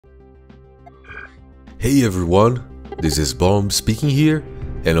Hey everyone, this is Bomb speaking here,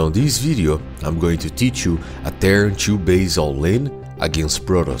 and on this video I'm going to teach you a Terran 2 base all-in against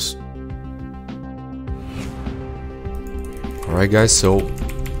Protoss. Alright guys, so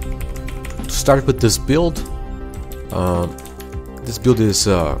to start with this build, is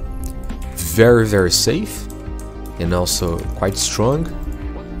very safe and also quite strong.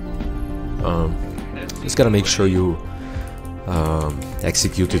 Just gotta make sure you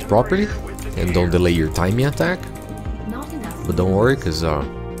execute it properly and don't delay your timing attack. But don't worry, because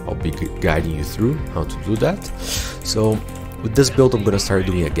I'll be guiding you through how to do that. So with this build I'm gonna start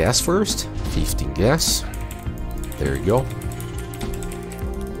doing a gas first. 15 gas. There you go.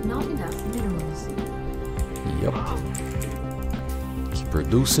 Not enough minerals. Yep. Keep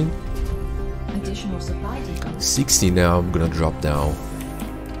producing. Additional supply depot. 60 now. I'm gonna drop down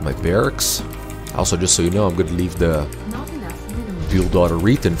my barracks. Also, just so you know, I'm gonna leave the Not enough minerals. build order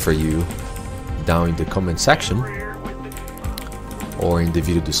written for you down in the comment section or in the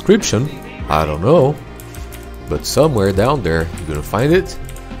video description. I don't know, but somewhere down there you're gonna find it.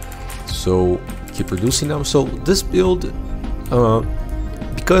 So keep producing them. So this build,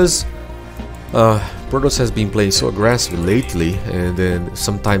 because Protoss has been playing so aggressive lately, and then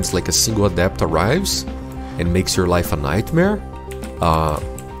sometimes like a single adept arrives and makes your life a nightmare,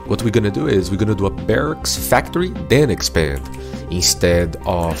 what we're gonna do is we're gonna do a barracks factory then expand, instead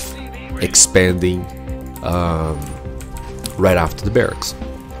of expanding right after the barracks.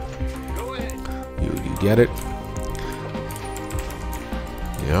 You get it?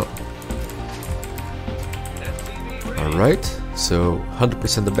 Yep. Alright, so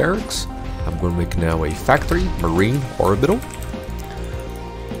 100% the barracks. I'm going to make now a factory, marine, orbital.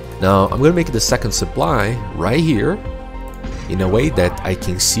 Now I'm going to make the second supply right here in a way that I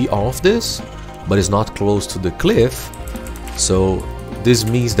can see all of this, but it's not close to the cliff. So this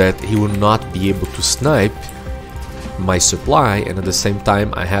means that he will not be able to snipe my supply, and at the same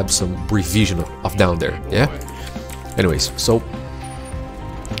time I have some brief vision of down there. Yeah. Anyways, so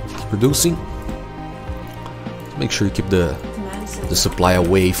keep producing. Make sure you keep the supply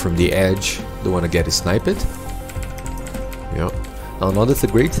away from the edge. Don't want to get it sniped. Yeah. Now another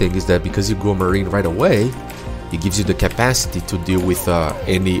great thing is that because you go marine right away, it gives you the capacity to deal with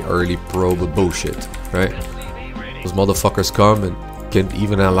any early probe bullshit, right? Those motherfuckers come and can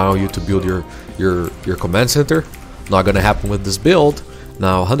even allow you to build your command center. Not gonna happen with this build.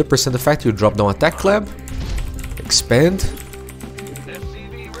 Now 100% effect, you drop down attack lab, expand.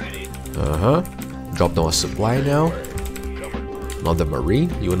 Drop down a supply now. Another marine.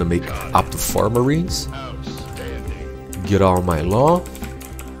 You wanna make up to 4 marines. Get all my law.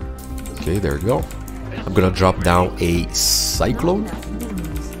 Okay, there you go. I'm gonna drop down a cyclone.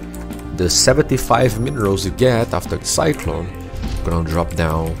 The 75 minerals you get after the cyclone, I'm gonna drop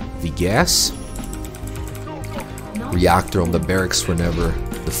down the gas. Reactor on the barracks whenever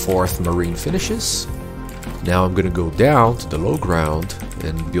the 4th marine finishes. Now I'm gonna go down to the low ground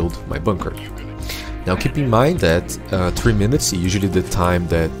and build my bunker. Now keep in mind that 3 minutes is usually the time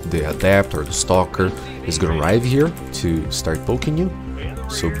that the adept or the stalker is gonna arrive here to start poking you.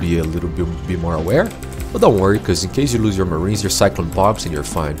 So be a little bit more aware. But don't worry, because in case you lose your marines, your cyclone pops and you're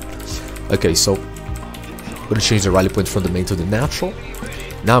fine. Okay, so I'm gonna change the rally point from the main to the natural.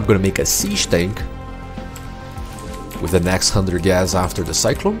 Now I'm gonna make a siege tank with the next 100 gas after the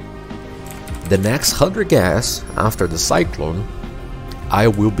cyclone. The next 100 gas after the cyclone, I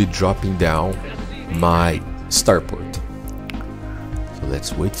will be dropping down my starport. So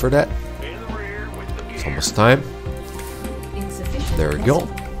let's wait for that. It's almost time. There we go.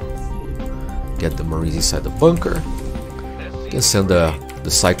 Get the marines inside the bunker. You can send the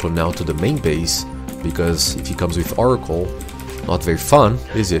cyclone now to the main base, because if he comes with Oracle, not very fun,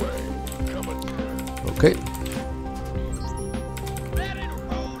 is it? Okay.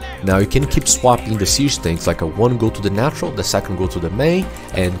 Now you can keep swapping the siege tanks, like a one go to the natural, the second go to the main,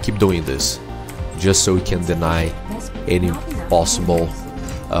 and keep doing this, just so we can deny any possible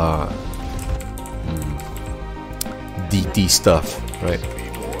DT stuff, right?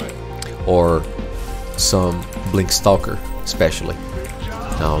 Or some blink stalker, especially.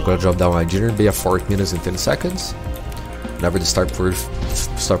 Now I'm gonna drop down my engineering bay at 4 minutes and 10 seconds. Whenever the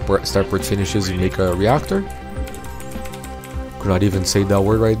starport finishes, you make a reactor. Could not even say that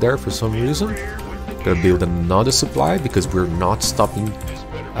word right there for some reason. Gonna build another supply because we're not stopping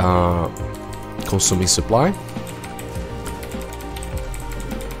consuming supply.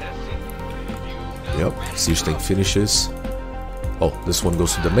 Yep, siege tank finishes. Oh, this one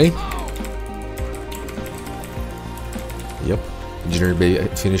goes to the main. Yep, engineering bay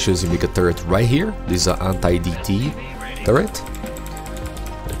finishes. You make a turret right here. This is an anti-DT turret.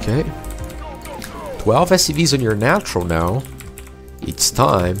 Okay. 12 SCVs on your natural now, it's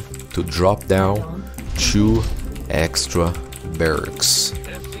time to drop down 2 extra barracks.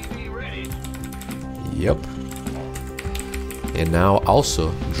 Yep. And now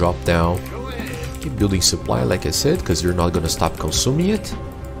also drop down, keep building supply like I said, because you're not gonna stop consuming it.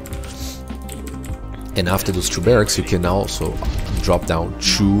 And after those 2 barracks, you can also drop down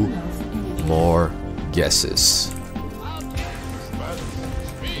 2 more gases.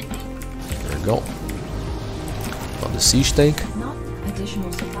 There we go. On the siege tank.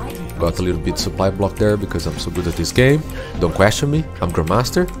 Got a little bit supply block there because I'm so good at this game. Don't question me, I'm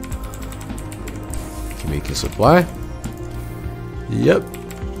Grandmaster. Keep making supply. Yep.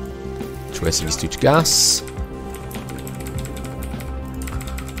 2 SCVs to each gas.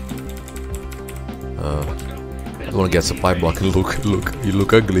 I don't want to get supply block and you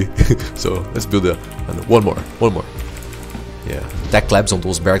look ugly. So let's build one more. Yeah. Attack labs on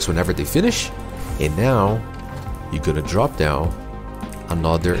those barracks whenever they finish. And now you're gonna drop down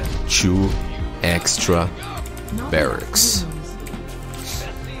another 2 extra barracks.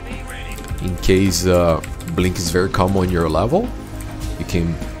 In case Blink is very common on your level, you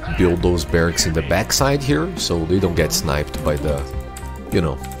can build those barracks in the backside here so they don't get sniped by the, you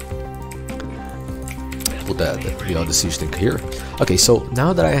know, put the siege tank here. Okay, so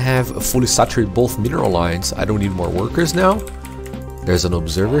now that I have fully saturated both mineral lines, I don't need more workers now. There's an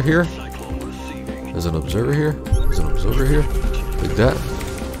observer here. There's an observer here. There's an observer here. Like that.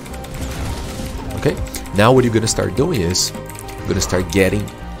 Okay, now what you're gonna start doing is you're gonna start getting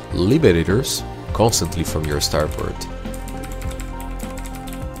Liberators constantly from your starboard.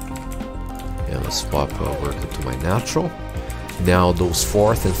 Yeah, let's swap work into my natural. Now those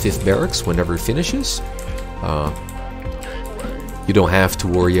 4th and 5th barracks, whenever it finishes, you don't have to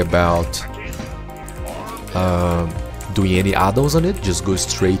worry about doing any add-ons on it. Just go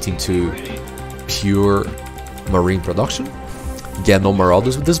straight into pure marine production. Get no more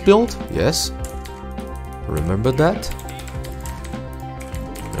orders with this build. Yes, remember that.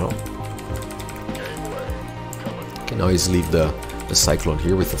 No. Can always leave the cyclone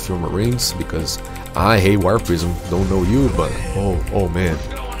here with a few marines because I hate Warp Prism. Don't know you, but oh man.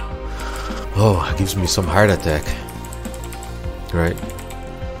 Oh, it gives me some heart attack. Right.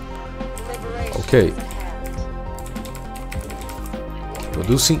 Okay.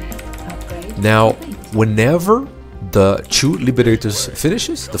 Producing. Now, whenever the 2 Liberators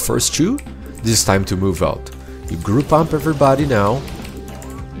finishes, the first 2, this is time to move out. You group up everybody now,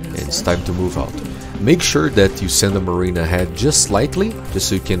 and it's time to move out. Make sure that you send a Marine ahead just slightly, just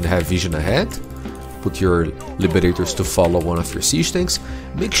so you can have vision ahead. Put your Liberators to follow one of your siege tanks.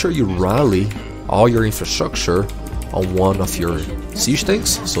 Make sure you rally all your infrastructure on one of your siege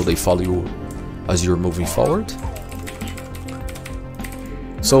tanks, so they follow you as you're moving forward.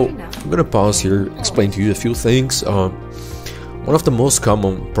 So I'm gonna pause here, explain to you a few things. One of the most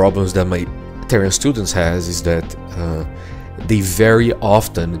common problems that my Terran students has is that they very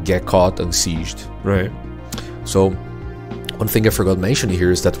often get caught unsieged, right? So one thing I forgot to mention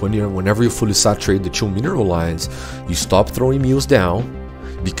here is that whenever you fully saturate the 2 mineral lines, you stop throwing mules down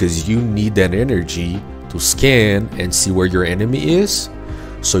because you need that energy to scan and see where your enemy is,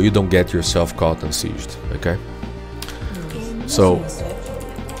 so you don't get yourself caught unsieged. Okay? So,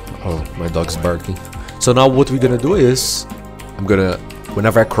 oh, my dog's barking. So now what we're gonna do is,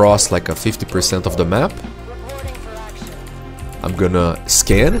 whenever I cross like a 50% of the map, I'm gonna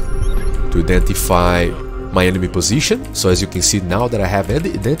scan to identify my enemy position. So as you can see, now that I have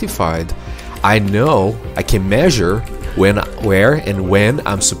identified, I know I can measure where and when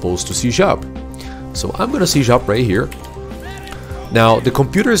I'm supposed to siege up. So I'm gonna siege up right here. Now the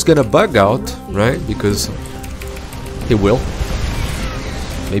computer is gonna bug out, right? Because it will.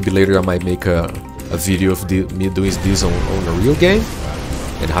 Maybe later I might make a video of me doing this on a real game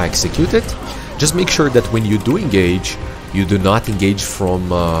and how I execute it. Just make sure that when you do engage, you do not engage from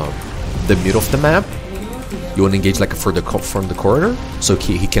the middle of the map. You want to engage like from the corner, so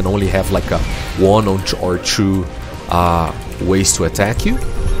he can only have like a 1 or 2 ways to attack you.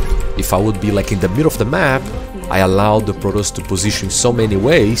 If I would be like in the middle of the map, I allow the Protoss to position so many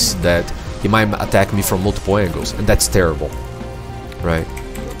ways that he might attack me from multiple angles, and that's terrible, right?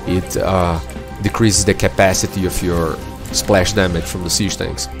 It decreases the capacity of your splash damage from the siege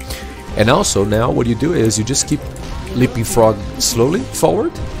tanks. And also now what you do is you just keep leaping frog slowly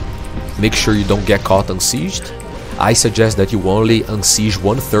forward. Make sure you don't get caught unsieged. I suggest that you only unsiege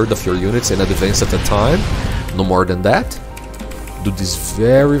 1/3 of your units in advance at a time, no more than that. Do this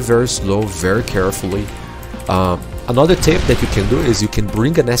very, very slow, very carefully. Another tip that you can do is you can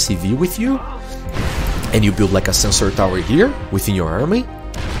bring an SCV with you, and you build like a sensor tower here within your army,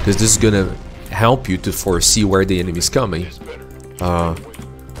 because this is gonna help you to foresee where the enemy is coming.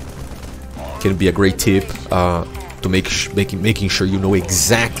 Can be a great tip to making sure you know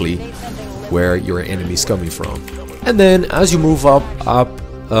exactly where your enemy is coming from. And then as you move up,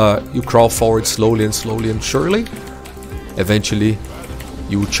 you crawl forward slowly and surely. Eventually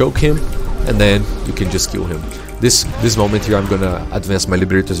you choke him, and then you can just kill him. This moment here, I'm gonna advance my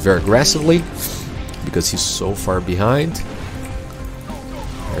Liberators very aggressively because he's so far behind.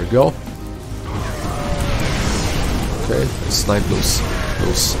 There we go. Okay, snipe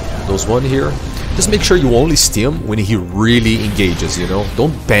those one here. Just make sure you only stim when he really engages, you know.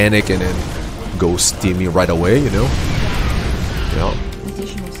 Don't panic and then go stimming right away, you know. Yeah.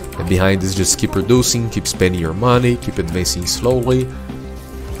 And behind this, just keep reducing, keep spending your money, keep advancing slowly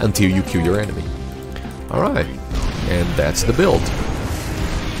until you kill your enemy. Alright, and that's the build.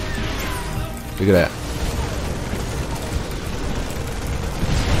 Look at that.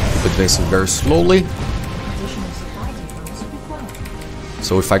 Keep advancing very slowly.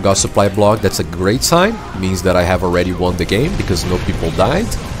 So if I got supply block, that's a great sign. It means that I have already won the game because no people died.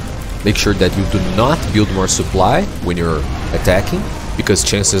 Make sure that you do not build more supply when you're attacking, because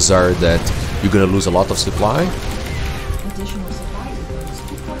chances are that you're gonna lose a lot of supply.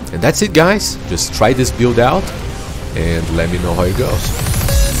 And that's it, guys. Just try this build out and let me know how it goes.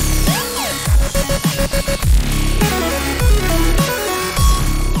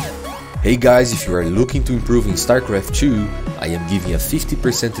 Hey guys, if you are looking to improve in StarCraft 2, I am giving a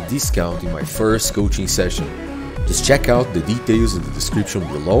 50% discount in my first coaching session. Just check out the details in the description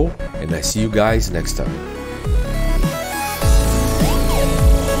below, and I see you guys next time.